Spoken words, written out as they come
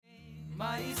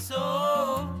My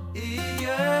soul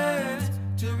yearns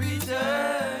to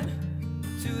return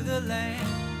to the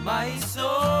land. My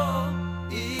soul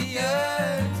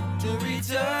yearns to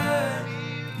return.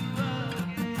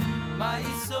 My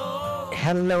soul.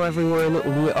 Hello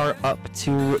everyone, we are up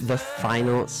to the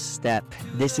final step.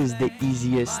 This is the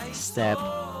easiest step.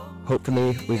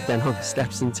 Hopefully we've done all the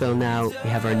steps until now. We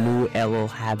have our new Elul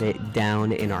habit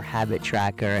down in our habit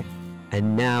tracker.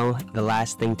 And now the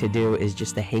last thing to do is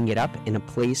just to hang it up in a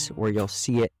place where you'll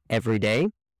see it every day.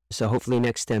 So hopefully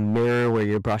next to a mirror where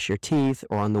you brush your teeth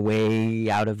or on the way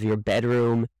out of your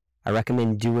bedroom. I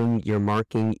recommend doing your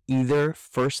marking either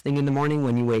first thing in the morning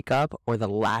when you wake up or the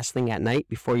last thing at night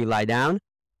before you lie down.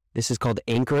 This is called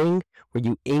anchoring, where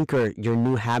you anchor your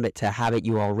new habit to a habit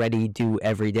you already do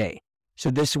every day. So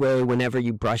this way, whenever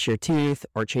you brush your teeth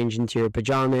or change into your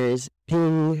pajamas,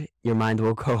 ping, your mind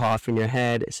will go off in your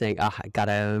head saying, I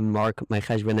gotta mark my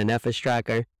Cheshbon Nefesh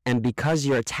tracker. And because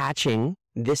you're attaching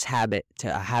this habit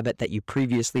to a habit that you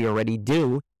previously already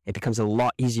do, it becomes a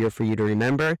lot easier for you to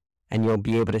remember and you'll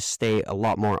be able to stay a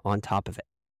lot more on top of it.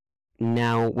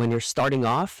 Now, when you're starting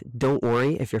off, don't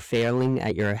worry if you're failing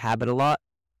at your habit a lot.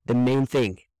 The main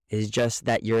thing is just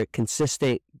that you're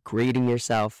consistent, grading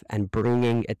yourself and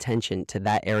bringing attention to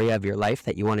that area of your life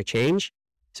that you want to change.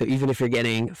 So even if you're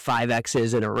getting 5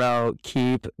 X's in a row,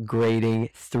 keep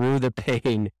grading through the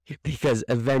pain because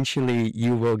eventually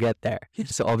you will get there.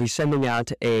 So I'll be sending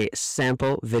out a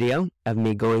sample video of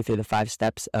me going through the 5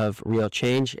 steps of real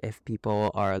change if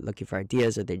people are looking for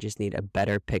ideas or they just need a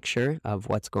better picture of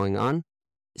what's going on.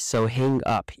 So hang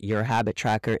up your habit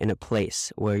tracker in a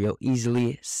place where you'll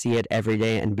easily see it every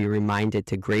day and be reminded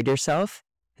to grade yourself.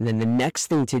 And then the next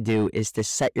thing to do is to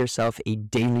set yourself a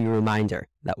daily reminder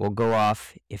that will go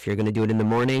off if you're going to do it in the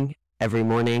morning, every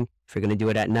morning. If you're going to do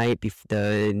it at night,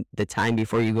 the time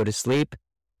before you go to sleep,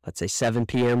 let's say 7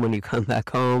 p.m. when you come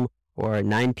back home or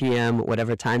 9 p.m.,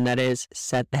 whatever time that is,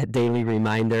 set that daily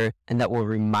reminder and that will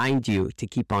remind you to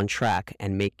keep on track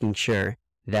and making sure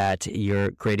that you're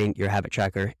grading your habit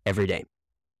tracker every day.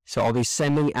 So I'll be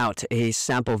sending out a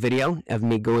sample video of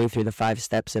me going through the 5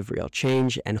 steps of real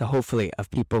change and hopefully of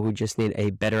people who just need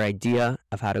a better idea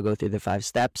of how to go through the 5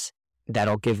 steps.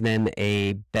 That'll give them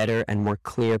a better and more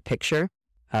clear picture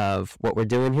of what we're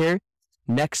doing here.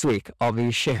 Next week, I'll be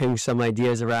sharing some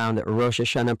ideas around Rosh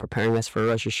Hashanah, preparing us for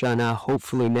Rosh Hashanah.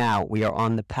 Hopefully now we are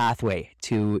on the pathway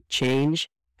to change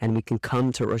and we can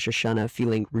come to Rosh Hashanah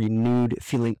feeling renewed,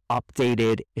 feeling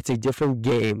updated. It's a different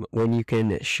game when you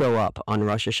can show up on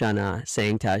Rosh Hashanah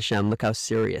saying to Hashem, look how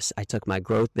serious I took my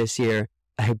growth this year.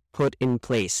 I put in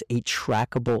place a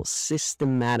trackable,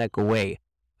 systematic way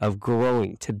of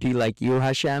growing to be like you,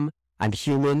 Hashem. I'm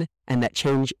human, and that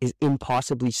change is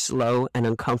impossibly slow and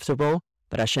uncomfortable.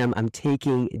 But Hashem, I'm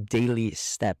taking daily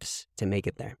steps to make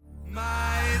it there.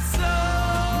 My soul.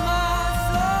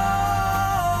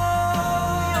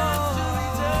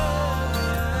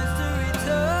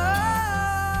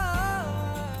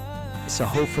 So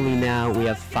hopefully now we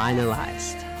have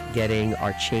finalized getting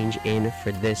our change in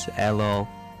for this Elul.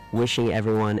 Wishing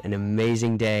everyone an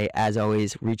amazing day. As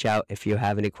always, reach out if you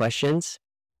have any questions.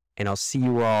 And I'll see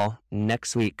you all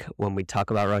next week when we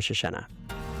talk about Rosh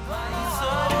Hashanah.